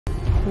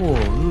破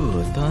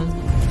厄丹，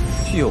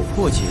具有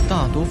破解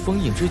大多封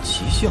印之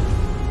奇效。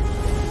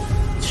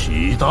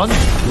奇丹。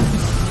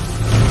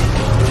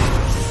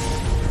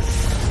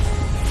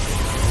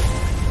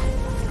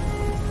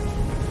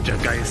这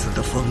该死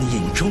的封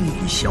印终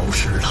于消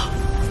失了，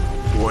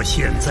我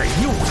现在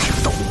又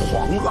是斗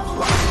皇了。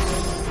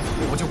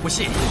我就不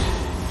信，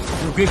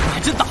这龟壳还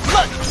真打不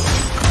烂。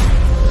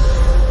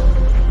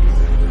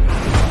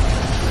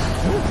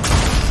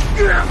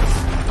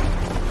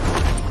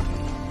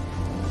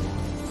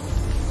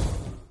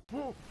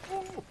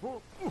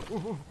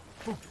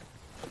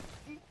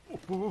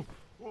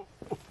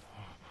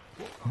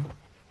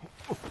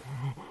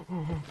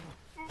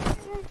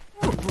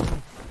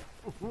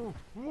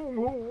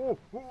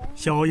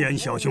萧炎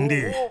小兄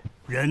弟，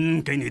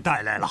人给你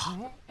带来了。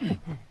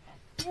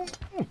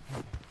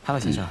海老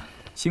先生，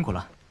辛苦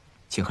了，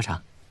请喝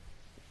茶。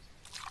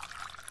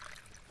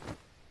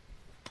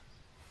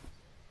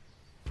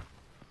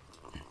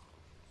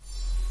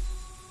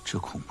这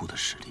恐怖的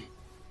实力，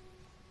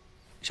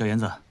小炎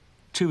子，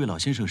这位老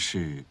先生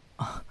是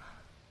啊？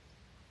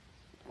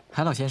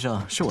海老先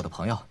生是我的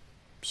朋友，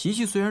脾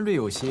气虽然略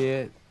有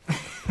些，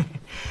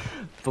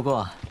不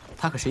过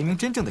他可是一名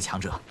真正的强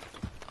者。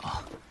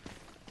啊，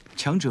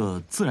强者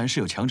自然是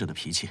有强者的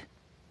脾气，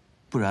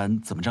不然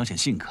怎么彰显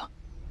性格？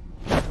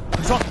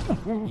快说，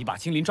你把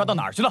青林抓到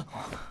哪儿去了？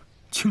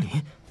青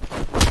林，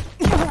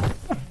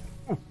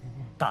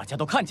大家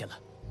都看见了，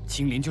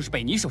青林就是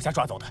被你手下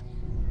抓走的。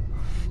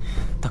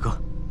大哥，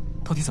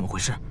到底怎么回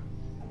事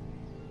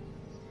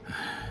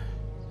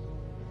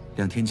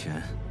2天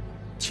前，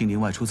青林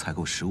外出采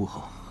购食物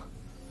后，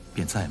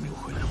便再也没有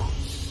回来过。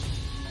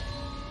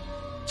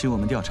经我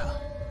们调查，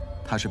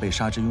他是被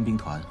沙之佣兵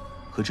团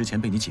和之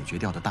前被你解决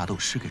掉的大斗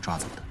师给抓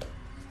走的。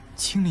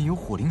青林有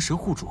火灵蛇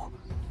护主，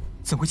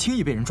怎会轻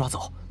易被人抓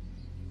走？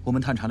我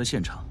们探查了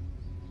现场，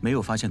没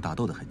有发现打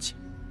斗的痕迹。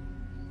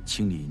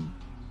青林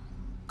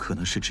可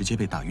能是直接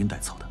被打晕带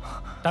走的。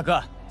大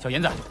哥，小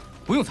炎子，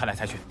不用猜来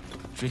猜去，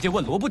直接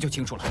问萝卜就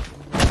清楚了。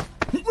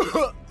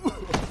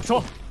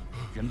说，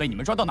人被你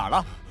们抓到哪儿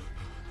了？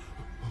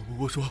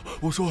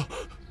我说，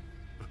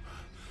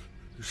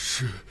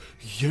是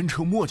盐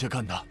城墨家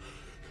干的。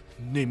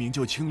那名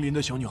叫青林的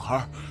小女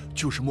孩，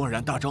就是墨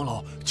染大长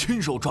老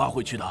亲手抓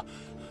回去的。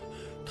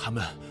他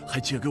们还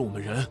借给我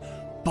们人，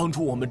帮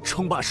助我们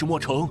称霸石墨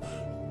城。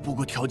不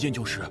过条件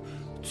就是，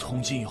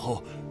从今以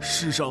后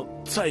世上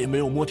再也没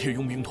有墨铁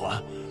佣兵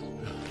团。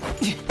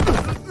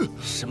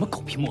什么狗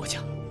屁墨家，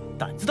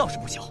胆子倒是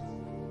不小。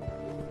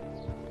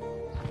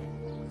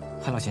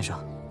海老先生，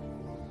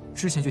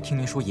之前就听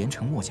您说盐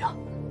城墨家，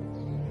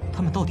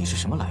他们到底是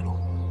什么来路？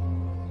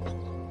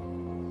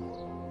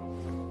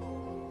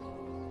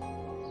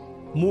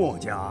墨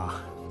家，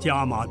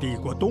加玛帝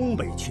国东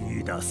北区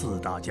域的4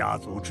大家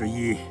族之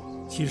一，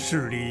其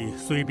势力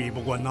虽比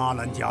不过纳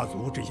兰家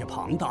族这些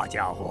庞大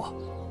家伙，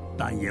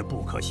但也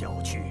不可小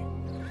觑。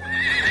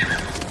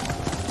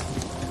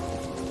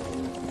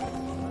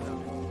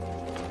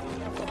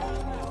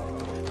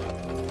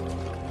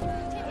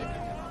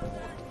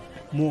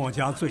墨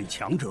家最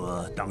强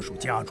者当属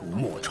家主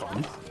墨城，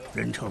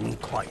人称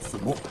快似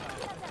墨。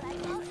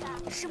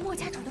是墨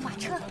家主的马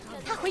车，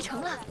他回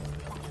城了。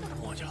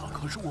墨家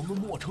可是我们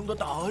墨城的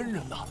大恩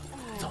人呐，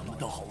咱们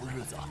的好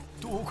日子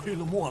多亏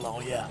了墨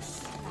老爷。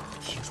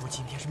听说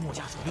今天是墨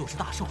家主60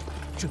大寿，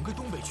整个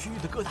东北区域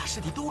的各大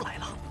势力都来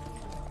了。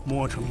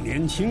墨城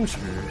年轻时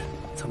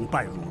曾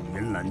拜入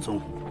云岚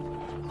宗，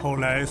后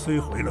来虽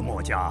回了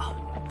墨家，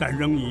但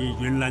仍以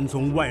云岚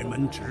宗外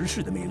门执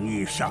事的名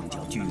义上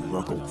缴巨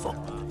额供奉。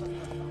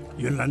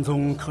云岚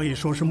宗可以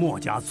说是墨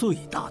家最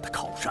大的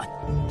靠山。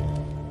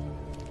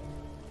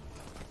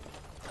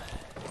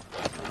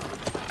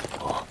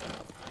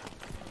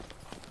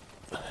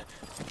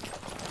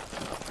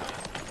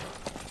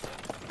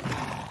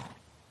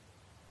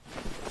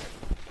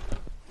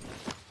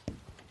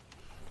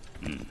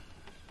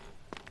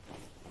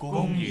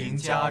恭迎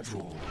家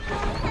主。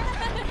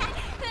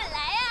来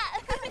呀！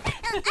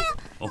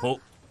哦，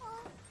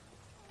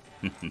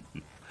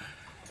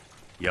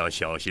要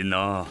小心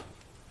呐。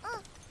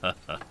快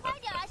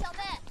点啊，小贝！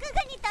哥哥，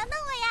你等等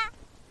我呀。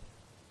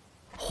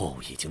货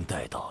物已经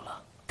带到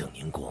了，等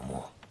您过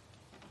目。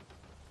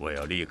我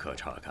要立刻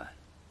查看。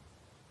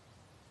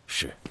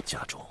是，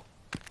家主。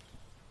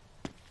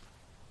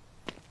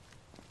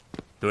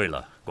对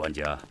了，管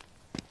家，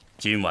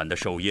今晚的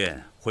寿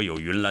宴会有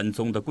云岚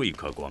宗的贵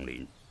客光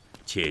临，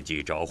切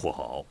记招呼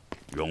好，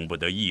容不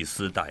得一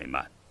丝怠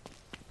慢。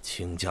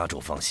请家主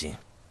放心，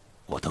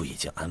我都已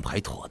经安排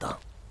妥当。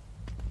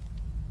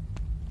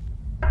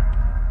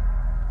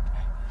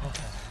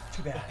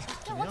这边，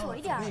让我左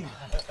一点。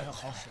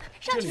好，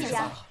上去一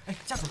点。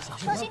家主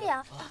小心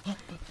点。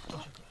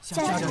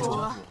家主。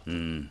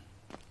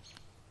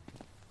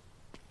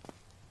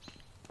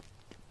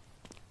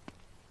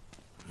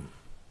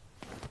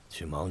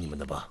去忙你们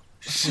的吧。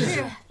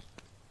是。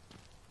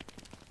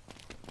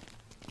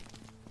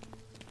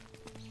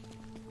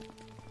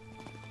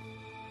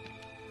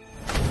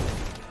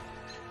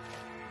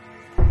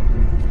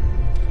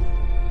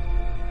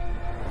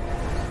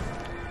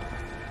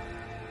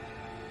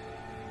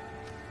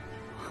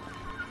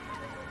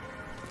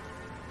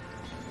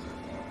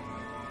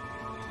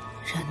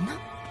人呢？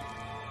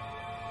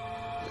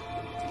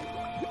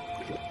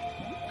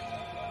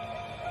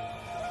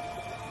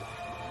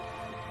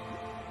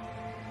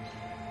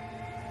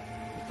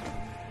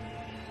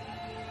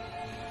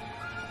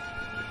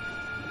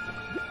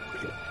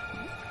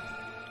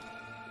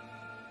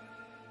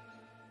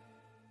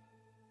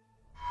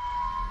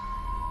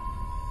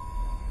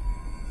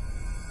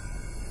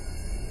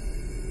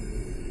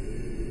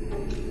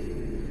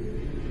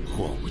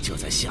货物就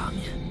在下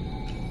面，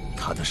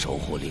他的守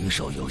护灵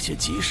兽有些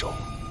棘手，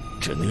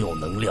只能用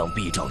能量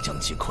臂罩将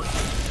其困住。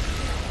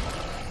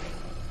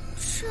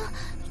这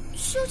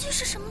究竟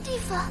是什么地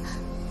方？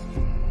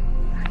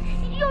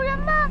有人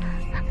吗？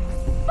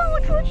放我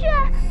出去！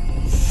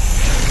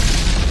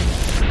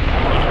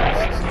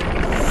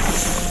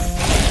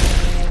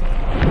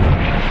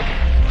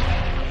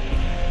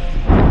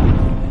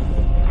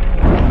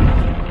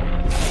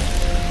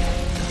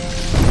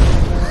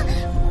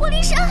火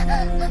灵山，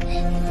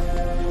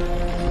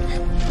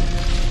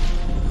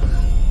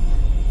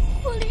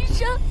火灵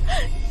山，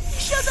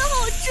伤得好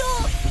重。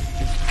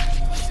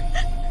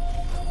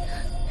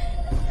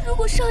如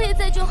果少爷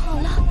在就好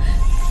了，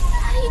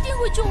他一定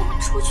会救我们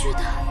出去的。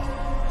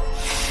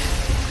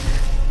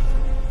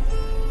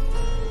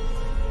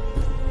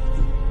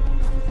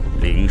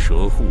灵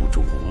蛇护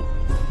主，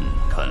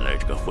看来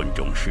这个混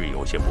种是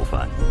有些不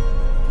凡。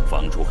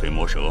放出黑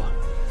魔蛇，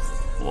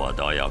我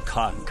倒要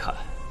看看，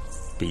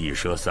地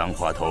蛇三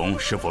花瞳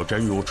是否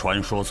真如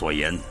传说所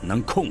言，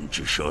能控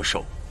制蛇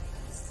兽。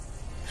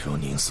如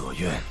您所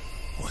愿，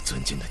我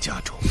尊敬的家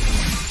主。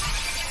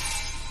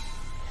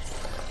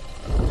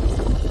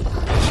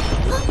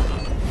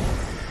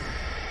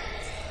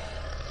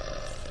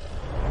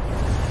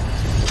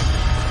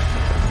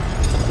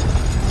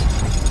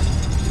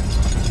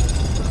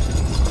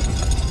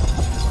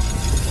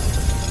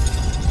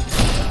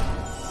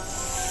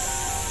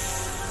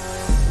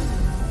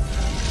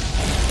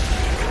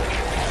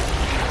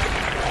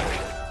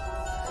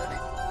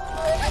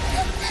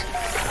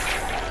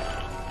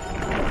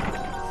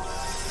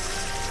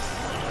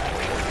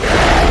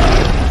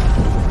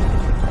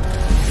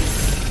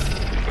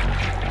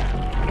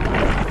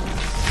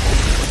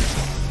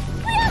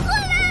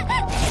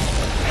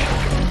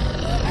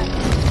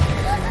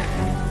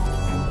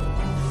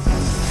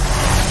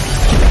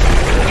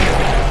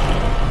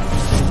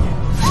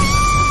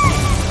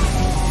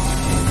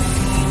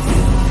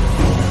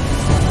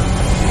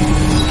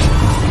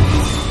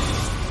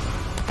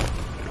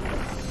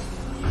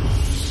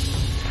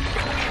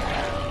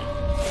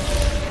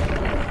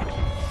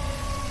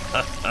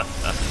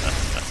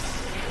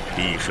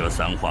地蛇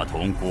三花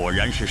瞳果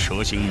然是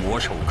蛇形魔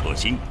兽克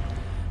星，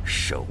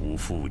手无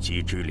缚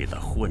鸡之力的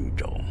混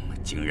种，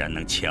竟然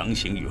能强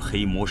行与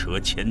黑魔蛇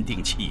签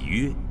订契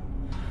约。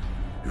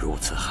如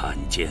此罕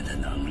见的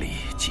能力，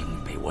竟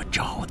被我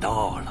找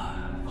到了。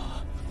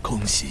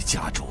恭喜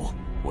家主！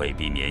为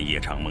避免夜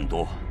长梦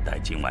多，待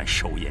今晚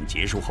寿宴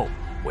结束后，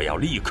我要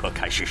立刻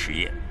开始实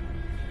验。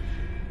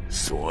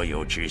所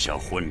有知晓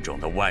混种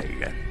的外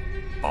人，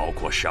包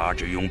括沙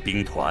之庸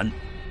兵团，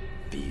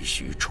必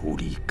须处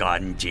理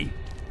干净。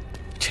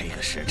这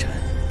个时辰，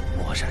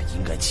墨染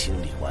应该清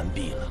理完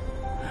毕了。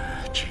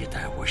只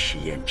待我实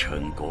验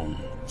成功，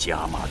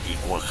加玛帝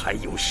国还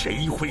有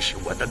谁会是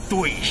我的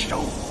对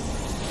手？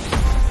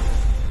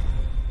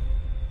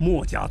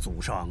墨家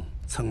祖上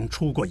曾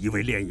出过一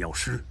位炼药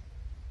师，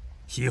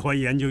喜欢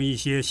研究一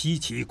些稀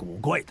奇古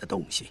怪的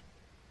东西，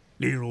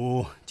例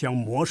如将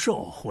魔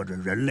兽或者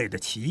人类的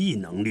奇异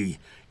能力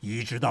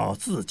移植到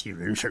自己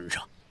人身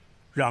上，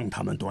让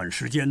他们短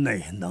时间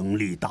内能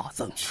力大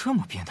增。这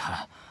么变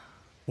态？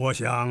我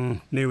想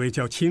那位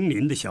叫青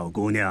林的小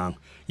姑娘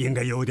应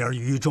该有点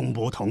与众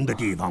不同的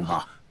地方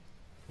吧？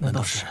难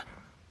道是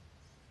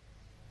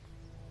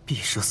碧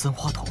蛇三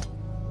花瞳？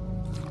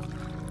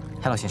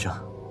海老先生，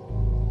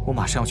我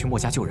马上要去墨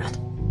家救人，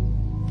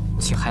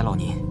请海老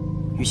您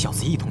与小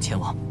子一同前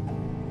往。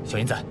小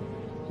燕子，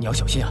你要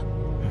小心啊！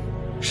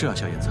是啊，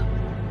小燕子，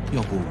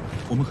要不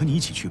我们和你一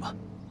起去吧？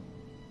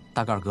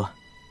大哥二哥，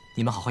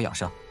你们好好养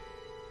伤，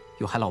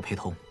有海老陪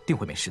同，定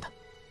会没事的，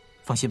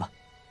放心吧。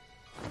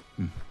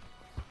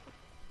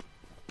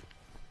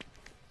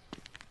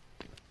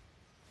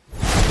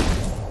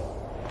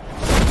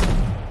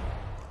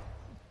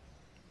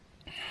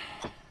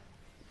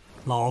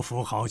老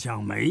夫好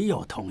像没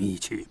有同意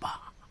去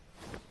吧？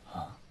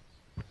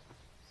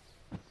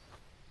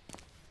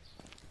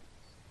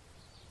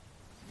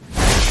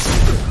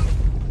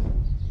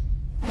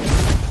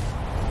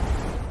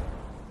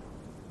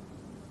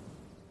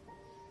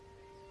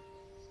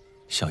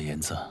小燕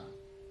子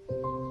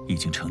已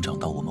经成长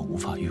到我们无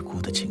法预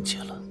估的境界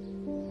了。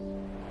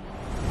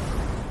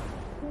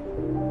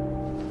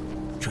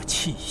这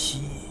气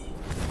息，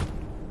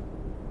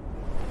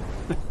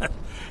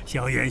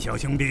萧炎小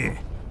兄弟，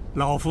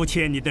老夫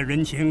欠你的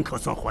人情可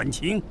算还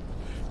清。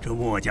这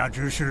墨家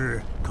之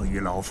事可与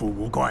老夫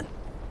无关。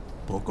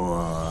不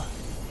过，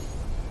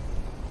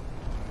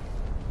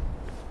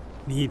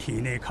你体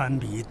内堪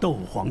比斗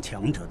皇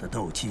强者的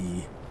斗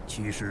气，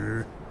其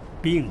实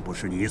并不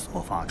是你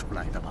所发出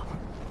来的吧？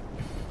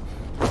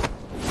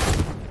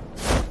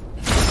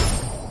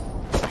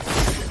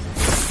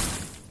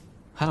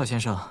海老先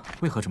生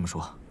为何这么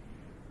说？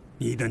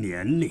你的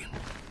年龄，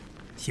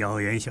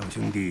萧炎小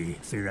兄弟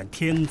虽然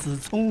天资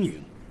聪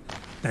颖，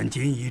但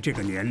仅以这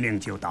个年龄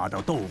就达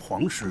到斗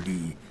皇实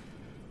力，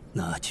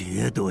那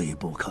绝对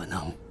不可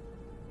能。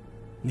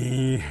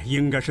你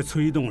应该是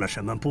催动了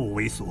什么不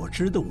为所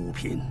知的物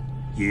品，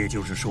也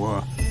就是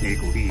说，那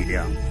股力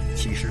量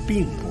其实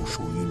并不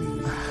属于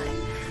你。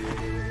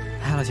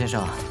海老先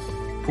生，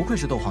不愧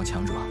是斗皇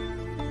强者，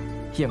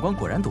眼光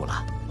果然毒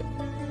辣。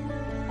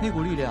那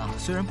股力量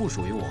虽然不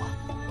属于我，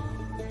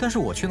但是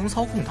我却能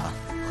操控它，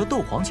和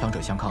斗皇强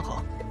者相抗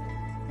衡。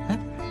哎，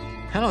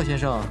海老先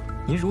生，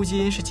您如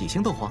今是几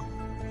星斗皇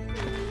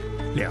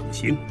？2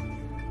星。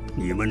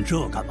你问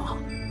这干嘛？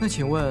那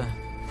请问，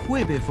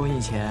未被封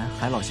印前，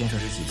海老先生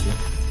是几星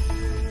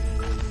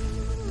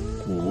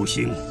？5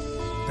星。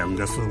等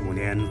个4、5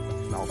年，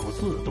老夫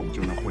自动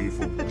就能恢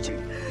复5星。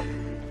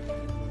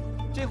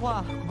这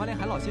话恐怕连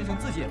海老先生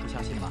自己也不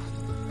相信吧？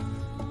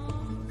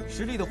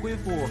实力的恢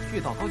复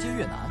越到高阶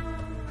越难，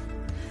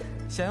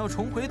想要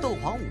重回斗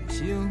皇5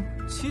星，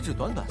岂止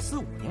短短4、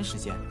5年时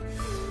间。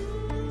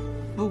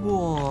不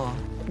过，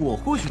我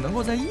或许能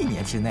够在1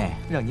年之内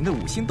让您的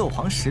5星斗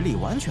皇实力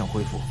完全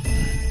恢复，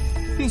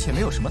并且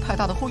没有什么太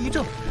大的后遗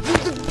症。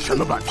什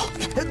么办法？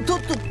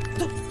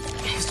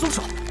松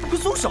手！快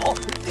松手！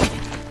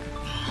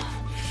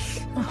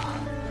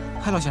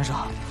海老先生，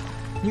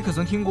你可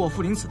曾听过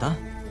复灵子丹？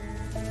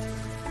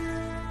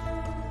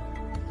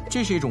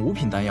这是一种5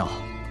品丹药，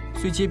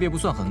虽阶别不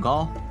算很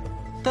高，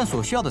但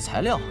所需要的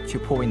材料却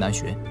颇为难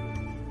寻。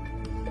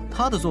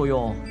它的作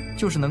用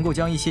就是能够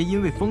将一些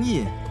因为封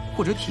印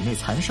或者体内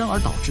残伤而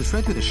导致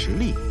衰退的实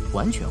力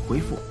完全恢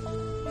复。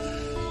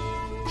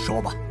说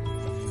吧，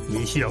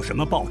你需要什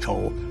么报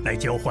酬来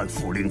交换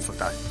复灵子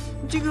丹？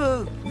这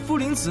个复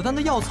灵子丹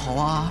的药草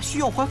啊，需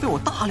要花费我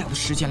大量的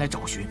时间来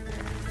找寻。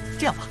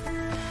这样吧，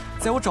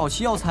在我找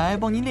齐药材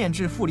帮您炼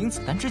制复灵子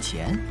丹之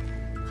前，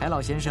海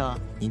老先生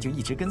您就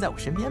一直跟在我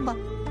身边吧。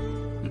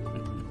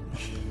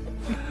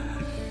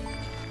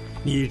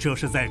你这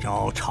是在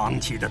找长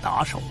期的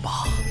打手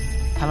吧？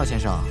海老先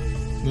生，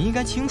您应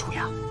该清楚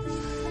呀，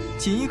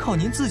仅依靠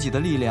您自己的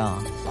力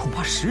量，恐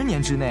怕10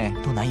年之内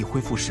都难以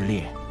恢复实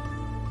力。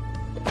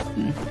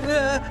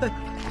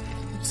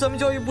咱们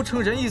教育部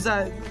趁人意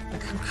在，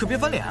可别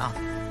翻脸啊！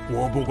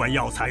我不管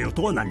药材有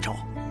多难找，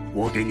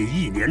我给你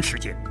1年时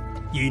间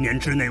，1年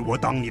之内我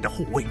当你的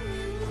护卫，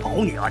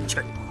保你安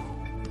全。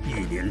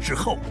1年之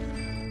后，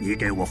你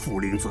给我复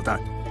灵子弹。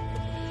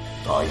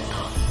答应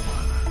他。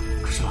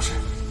可是老师，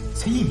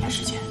才1年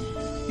时间，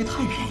也太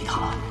便宜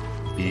他了。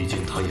毕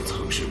竟他也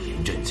曾是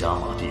名震加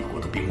玛帝国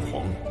的冰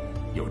皇，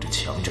有着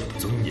强者的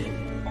尊严。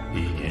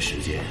1年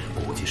时间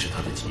估计是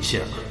他的极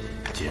限了，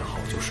见好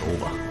就收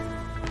吧。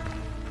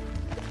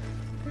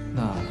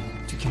那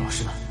就听老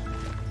师的。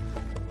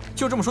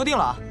就这么说定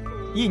了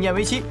，1年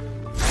为期。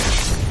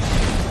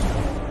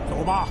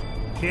走吧，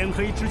天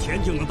黑之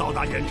前就能到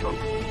达盐城。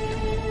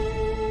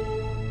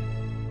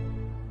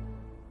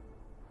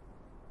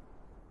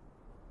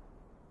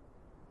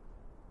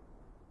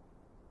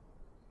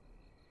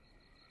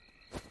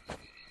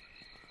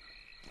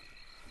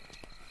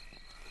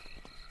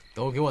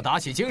都给我打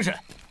起精神！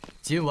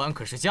今晚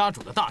可是家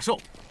主的大寿，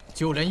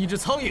就连一只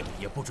苍蝇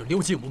也不准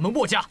溜进我们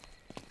墨家。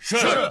是。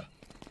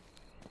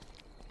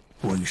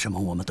为什么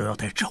我们都要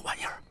带这玩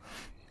意儿？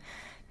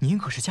您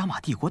可是加玛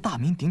帝国大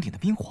名鼎鼎的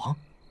冰皇，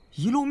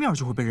一露面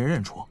就会被人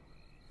认出。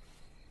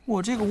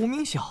我这个无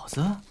名小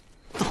子，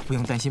倒不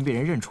用担心被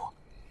人认出。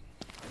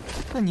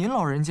但您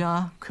老人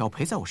家可要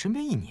陪在我身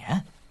边1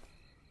年，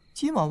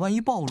今晚万一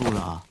暴露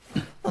了，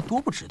那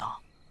多不值当，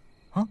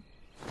啊？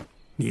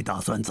你打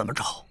算怎么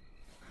着？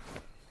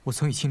我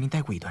曾与青灵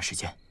待过一段时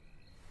间，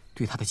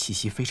对他的气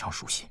息非常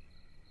熟悉。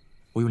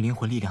我用灵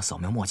魂力量扫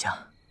描墨家，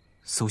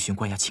搜寻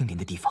关押青灵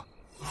的地方。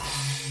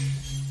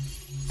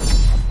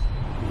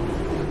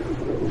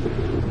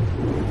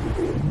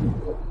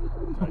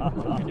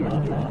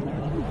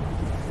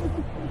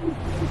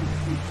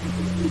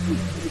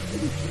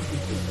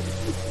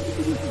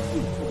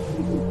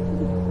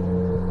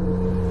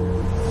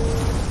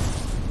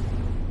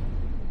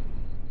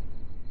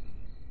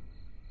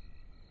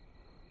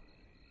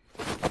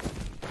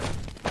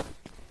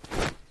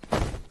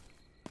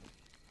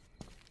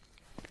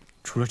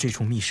除了这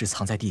处密室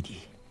藏在地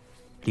底，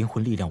灵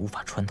魂力量无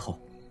法穿透，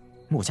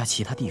墨家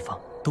其他地方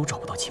都找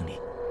不到青灵。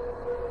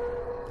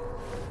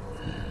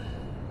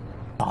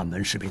大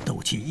门是被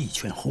斗气一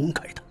拳轰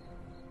开的，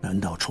难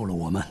道除了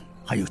我们，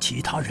还有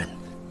其他人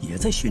也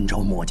在寻找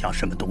墨家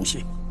什么东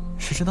西？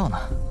谁知道呢？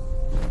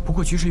不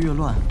过局势越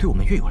乱，对我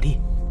们越有利，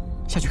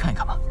下去看一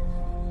看吧。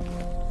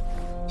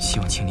希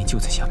望青灵就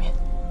在下面。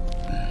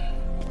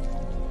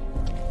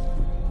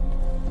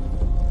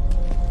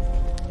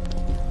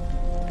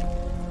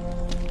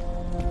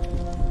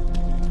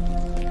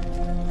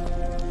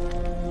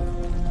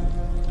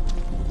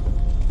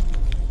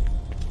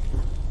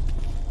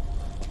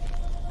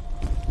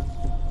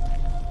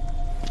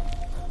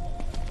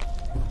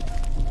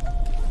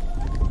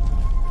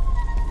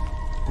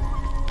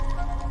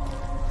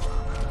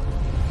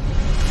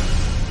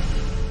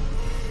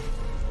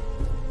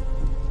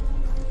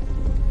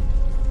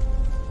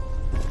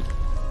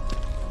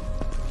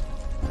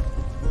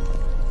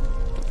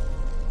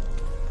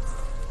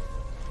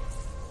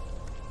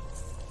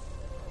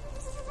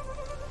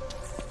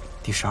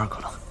第12个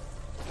了，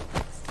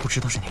不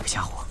知道是哪个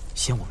家伙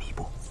先我们一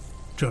步。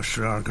这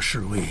12个侍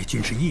卫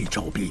均是一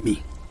招毙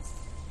命，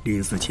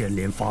临死前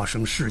连发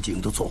生示警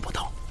都做不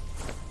到。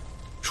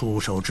出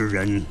手之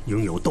人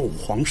拥有斗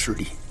皇实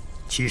力，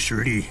其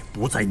实力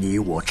不在你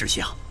我之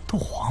下。斗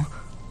皇？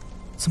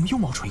怎么又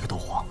冒出一个斗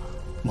皇？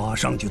马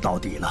上就到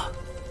底了，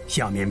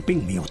下面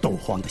并没有斗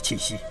皇的气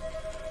息，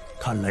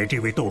看来这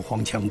位斗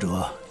皇强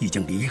者已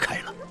经离开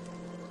了。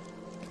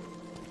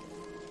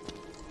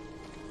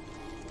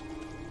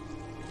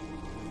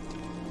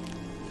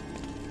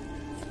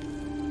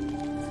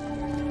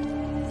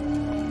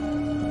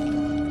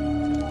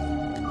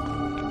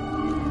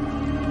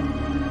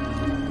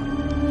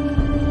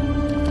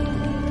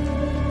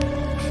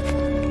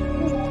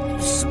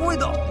什么味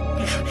道？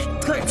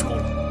太臭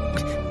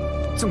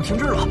了！怎么停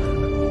滞了？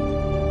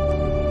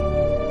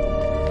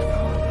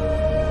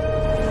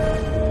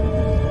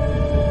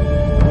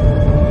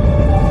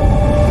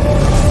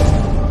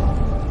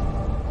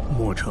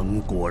莫城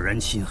果然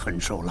心狠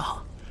手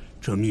辣，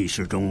这密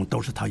室中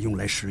都是他用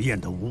来实验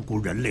的无辜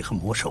人类和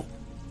魔兽。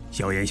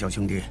萧炎小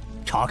兄弟，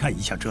查看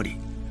一下这里，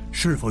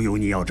是否有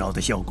你要找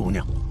的小姑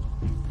娘？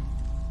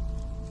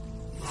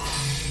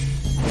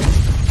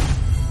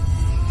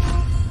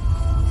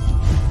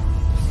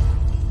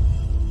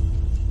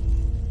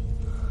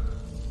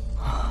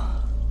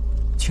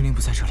青灵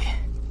不在这里，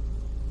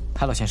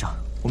海老先生，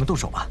我们动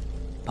手吧，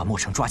把莫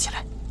城抓起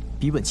来，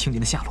逼问青灵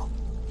的下落。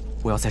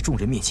我要在众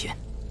人面前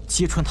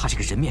揭穿他这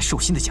个人面兽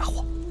心的家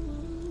伙。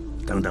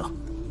等等，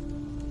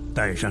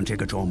带上这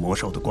个装魔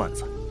兽的罐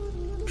子，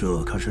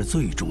这可是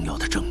最重要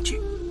的证据。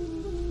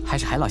还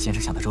是海老先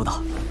生想得周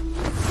到。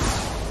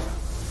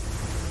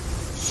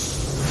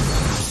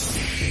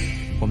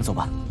我们走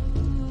吧。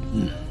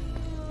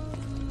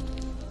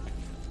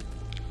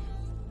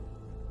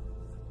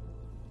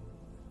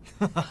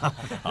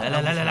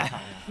来，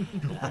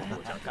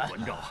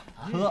馆长，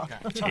喝，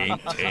请。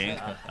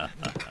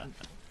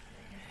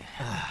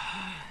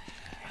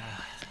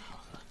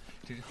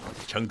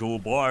城主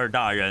博尔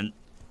大人，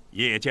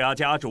叶家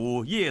家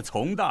主叶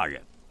从大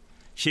人，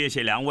谢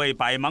谢2位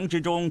百忙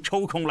之中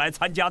抽空来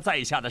参加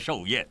在下的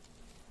寿宴。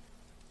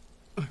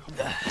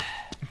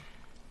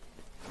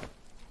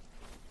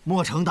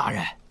莫城大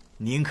人，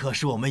您可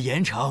是我们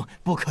盐城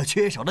不可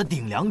缺少的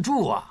顶梁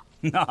柱啊！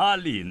哪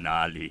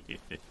里，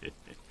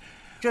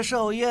这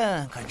寿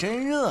宴可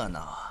真热闹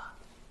啊！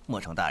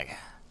莫城大人，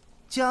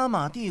加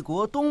玛帝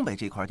国东北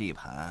这块地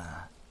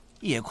盘，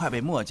也快被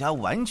墨家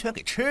完全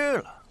给吃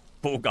了。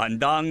不敢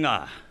当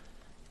啊！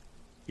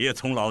叶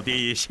从老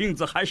弟性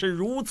子还是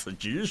如此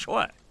直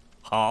率，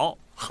好，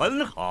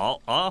很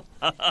好啊！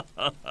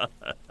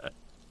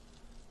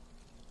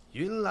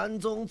云岚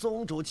宗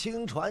宗主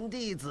亲传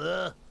弟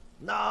子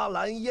纳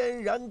兰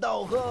嫣然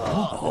到贺。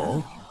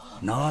哦，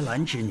纳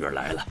兰之女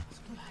来了。